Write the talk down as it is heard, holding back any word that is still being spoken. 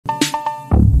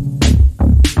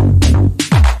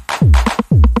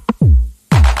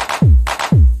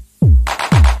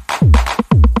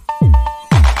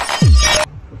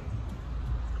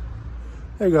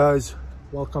Hey guys,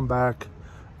 welcome back.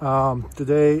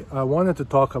 Today I wanted to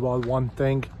talk about one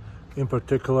thing in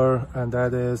particular, and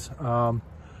that is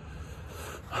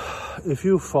if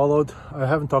you followed, I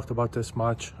haven't talked about this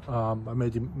much. I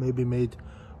maybe made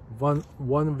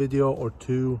one video or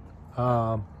two,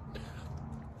 but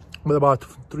about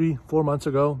 3-4 months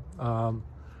ago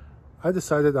I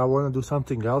decided I want to do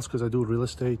something else because I do real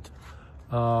estate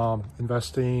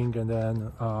investing, and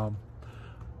then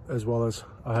as well as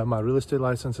I have my real estate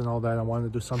license and all that. I wanted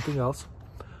to do something else,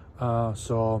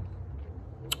 so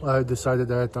I decided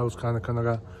that I was kind of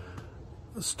gonna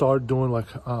start doing like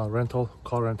car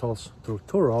rentals through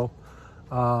TURO.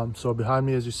 So behind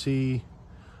me, as you see,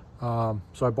 so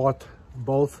I bought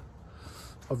both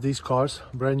of these cars,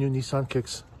 brand new Nissan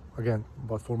Kicks, again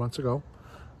about 4 months ago,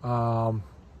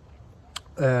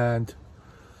 and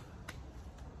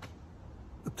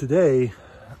today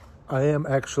I am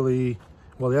actually,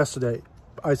 well, yesterday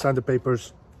I signed the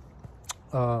papers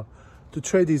to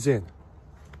trade these in.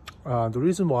 The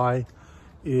reason why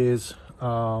is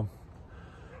I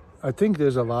think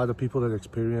there's a lot of people that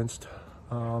experienced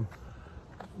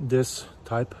this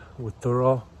type with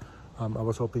TURO. I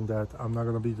was hoping that I'm not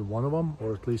going to be the one of them,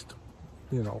 or at least,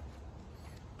 you know,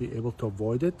 be able to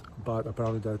avoid it, but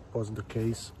apparently that wasn't the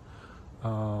case.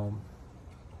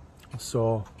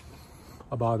 So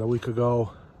about a week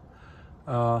ago,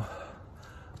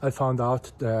 I found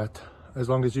out that as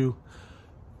long as you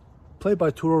play by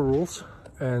TURO rules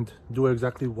and do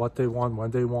exactly what they want,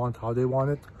 when they want, how they want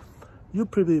it,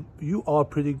 you are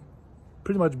pretty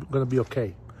much gonna be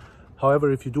okay.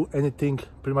 However, if you do anything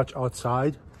pretty much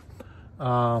outside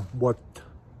what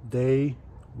they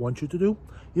want you to do,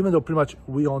 even though pretty much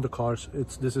we own the cars,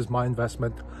 this is my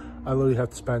investment. I literally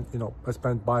have to spend, you know, I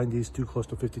spent buying these two close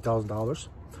to $50,000.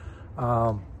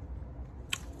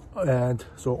 And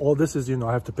so all this is, you know,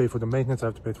 I have to pay for the maintenance, I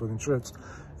have to pay for the insurance,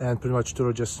 and pretty much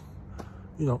TURO just,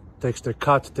 you know, takes their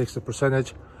cut, takes the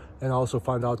percentage. And I also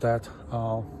found out that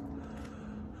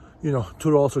you know,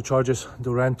 TURO also charges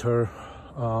the renter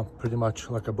pretty much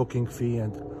like a booking fee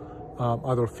and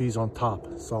other fees on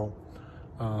top. So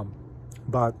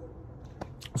but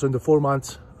so in the 4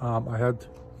 months I had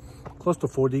close to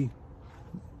 40,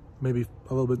 maybe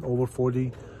a little bit over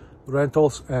 40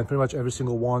 rentals, and pretty much every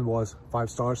single one was 5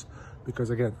 stars,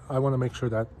 because again, I want to make sure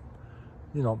that,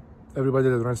 you know, everybody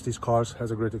that rents these cars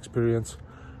has a great experience.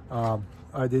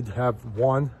 I did have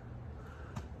one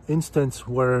instance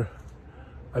where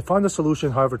I found a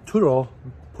solution, however TURO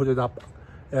put it up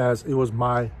as it was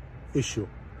my issue,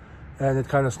 and it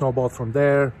kind of snowballed from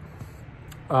there.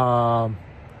 You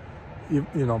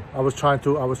know, I was trying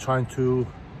to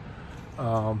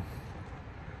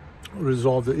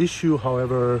resolve the issue.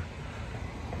 However,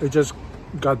 it just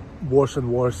got worse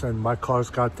and worse, and my cars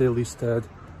got delisted,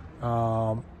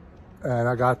 and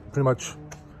I got pretty much,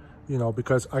 you know,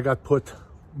 because I got put,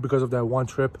 because of that one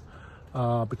trip,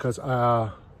 because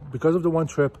of the one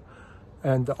trip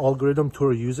and the algorithm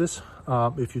TURO uses,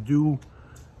 if you do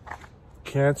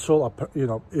cancel, you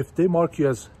know, if they mark you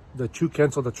as that you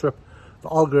cancel the trip, the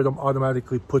algorithm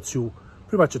automatically puts you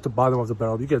pretty much at the bottom of the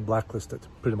barrel. You get blacklisted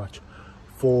pretty much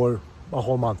for a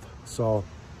whole month. So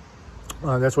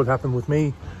that's what happened with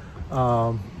me,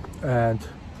 and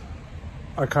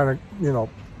I kind of, you know,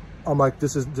 I'm like,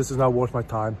 this is not worth my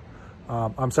time.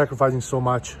 I'm sacrificing so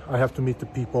much. I have to meet the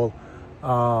people,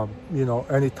 you know,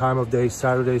 any time of day,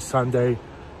 Saturday, Sunday,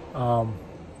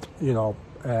 you know,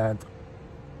 and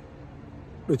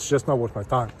it's just not worth my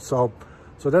time. So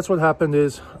that's what happened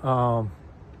is,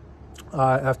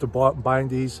 after buying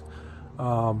these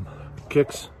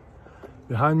Kicks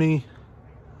behind me,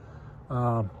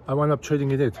 I wound up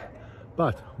trading it in.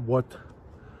 But what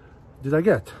did I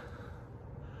get?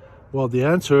 Well, the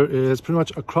answer is pretty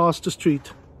much across the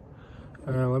street.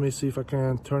 Let me see if I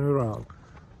can turn it around.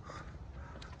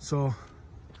 So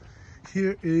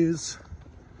here is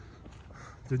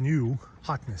the new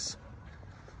hotness.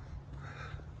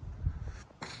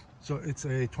 So it's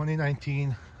a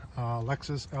 2019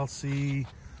 Lexus LC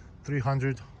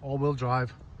 300 all-wheel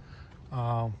drive.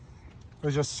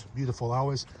 It's just beautiful. I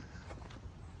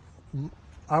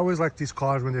always liked these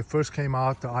cars when they first came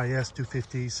out, the IS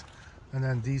 250s, and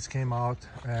then these came out,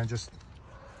 and just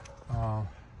the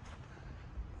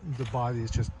body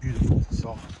is just beautiful.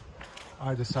 So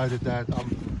I decided that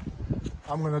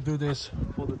I'm gonna do this,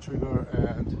 pull the trigger,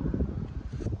 and,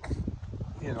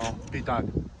 you know, be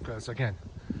done. Because again,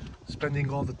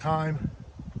 spending all the time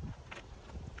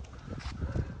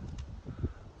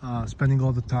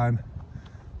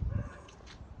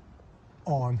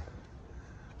on,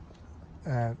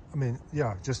 and I mean,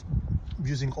 yeah, just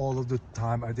using all of the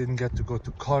time. I didn't get to go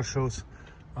to car shows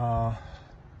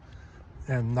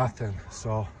and nothing.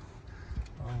 So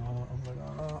I'm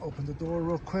gonna open the door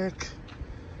real quick.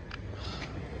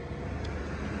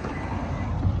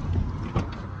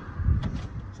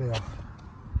 So yeah,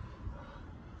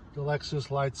 the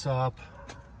Lexus lights up,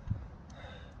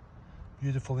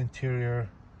 beautiful interior.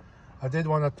 I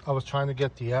was trying to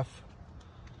get the F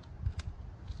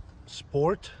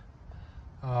Sport.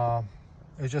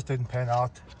 It just didn't pan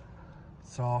out.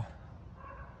 So,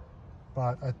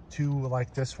 but a 2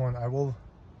 like this one, I will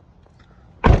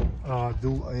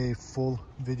do a full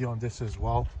video on this as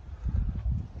well.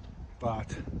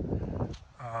 But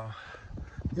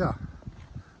yeah,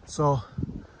 so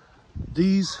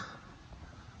these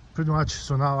pretty much,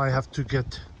 so now I have to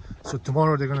get, so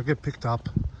tomorrow they're gonna get picked up,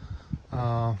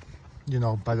 you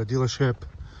know, by the dealership.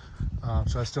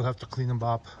 So I still have to clean them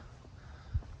up.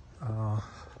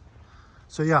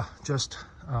 So yeah, just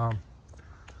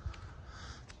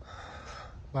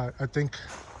but I think,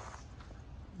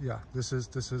 yeah, this is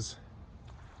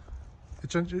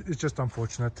it's just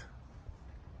unfortunate.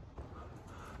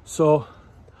 So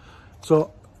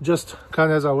just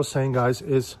kind of as I was saying, guys,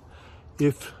 is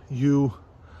if you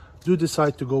do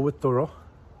decide to go with TURO,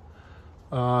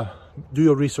 do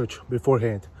your research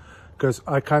beforehand, because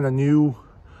I kind of knew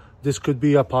this could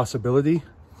be a possibility.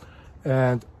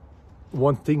 And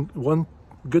one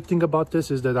good thing about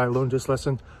this is that I learned this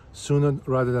lesson sooner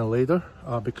rather than later,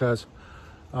 because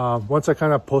once I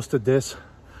kind of posted this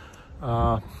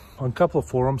on a couple of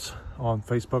forums on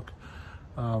Facebook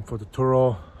for the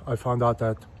TURO, I found out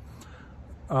that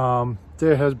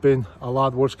there has been a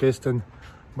lot worse case than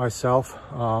myself,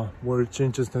 where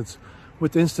it's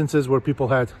with instances where people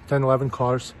had 10, 11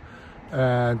 cars,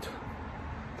 and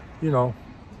you know,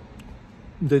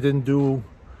 they didn't do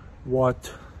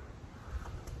what,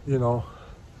 you know,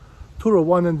 TURO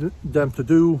wanted them to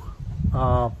do,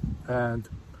 and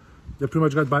they pretty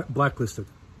much got blacklisted,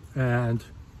 and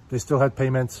they still had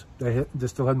payments. They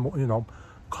still had, you know,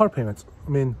 car payments. I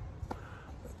mean,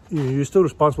 you're still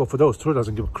responsible for those. TURO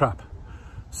doesn't give a crap.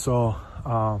 So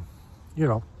you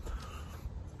know,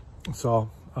 so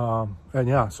and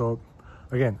yeah, so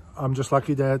again, I'm just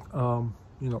lucky that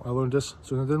you know, I learned this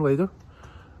sooner than later.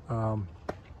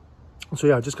 So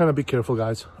yeah, just kind of be careful,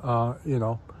 guys. You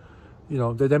know,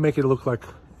 they make it look like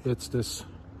it's this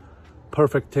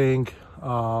perfect thing.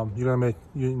 You're gonna make,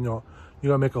 you're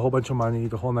gonna make a whole bunch of money,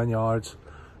 the whole 9 yards.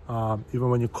 Even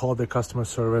when you call their customer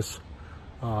service,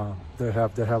 they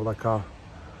have like a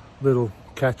little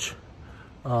catch,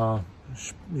 you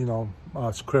know,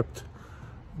 script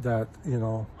that, you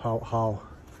know, how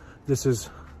this is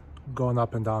going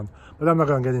up and down. But I'm not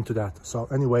gonna get into that. So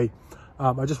anyway,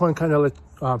 I just want to kind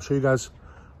of show you guys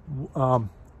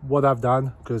what I've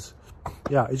done, because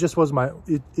yeah, it just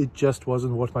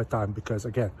wasn't worth my time, because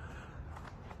again,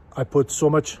 I put so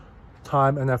much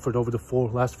time and effort over the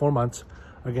last 4 months,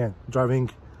 again, driving,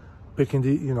 picking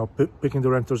the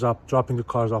renters up, dropping the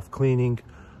cars off, cleaning,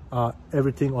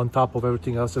 everything on top of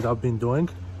everything else that I've been doing.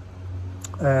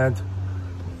 And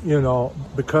you know,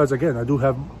 because again, I do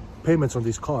have payments on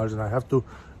these cars and I have to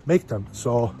make them.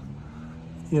 So,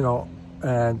 you know,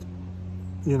 and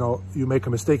you know, you make a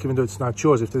mistake even though it's not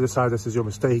yours. If they decide this is your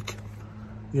mistake,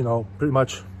 you know, pretty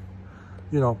much,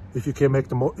 you know, if you can't make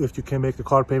the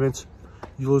car payments,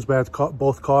 you lose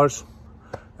both cars,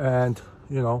 and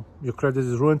you know, your credit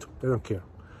is ruined. They don't care.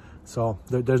 So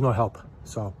there's no help.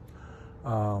 So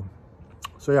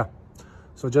so yeah,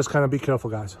 so just kind of be careful,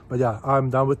 guys. But yeah, I'm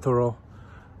done with TURO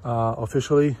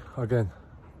officially. Again,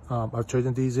 I've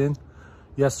traded these in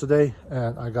yesterday,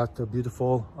 and I got the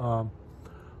beautiful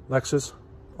Lexus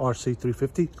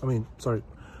RC350. I mean, sorry,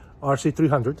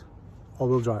 RC300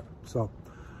 all-wheel drive. So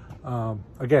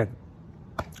again,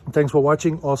 thanks for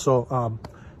watching. Also,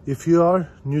 if you are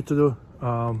new to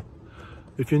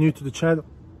the channel,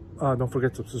 don't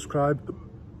forget to subscribe.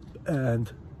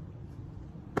 And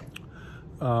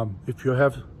if you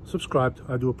have subscribed,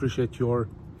 I do appreciate your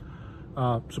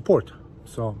support.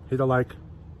 So hit a like,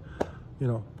 you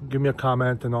know, give me a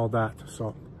comment and all that.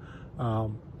 So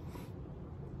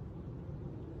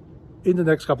in the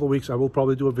next couple of weeks, I will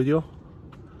probably do a video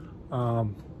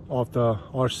of the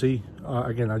RC.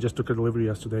 Again, I just took a delivery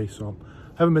yesterday, so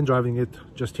haven't been driving it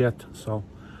just yet. So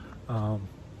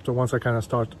so once I kind of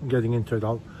start getting into it,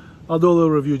 I'll do a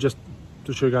little review just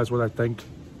to show you guys what I think,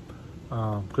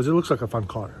 because it looks like a fun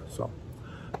car. So,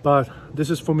 but this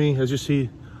is for me. As you see,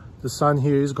 the sun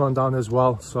here is going down as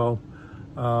well. So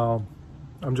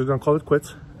I'm just gonna call it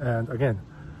quits. And again,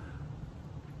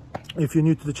 if you're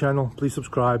new to the channel, please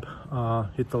subscribe,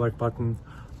 hit the like button,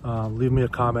 leave me a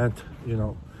comment. You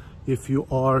know, if you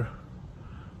are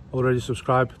already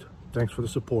subscribed, thanks for the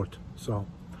support. So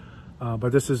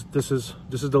But this is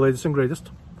the latest and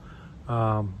greatest.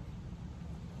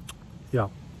 Yeah.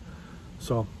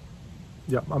 So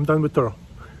yeah, I'm done with TURO.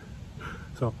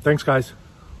 So thanks, guys.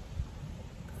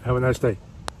 Have a nice day.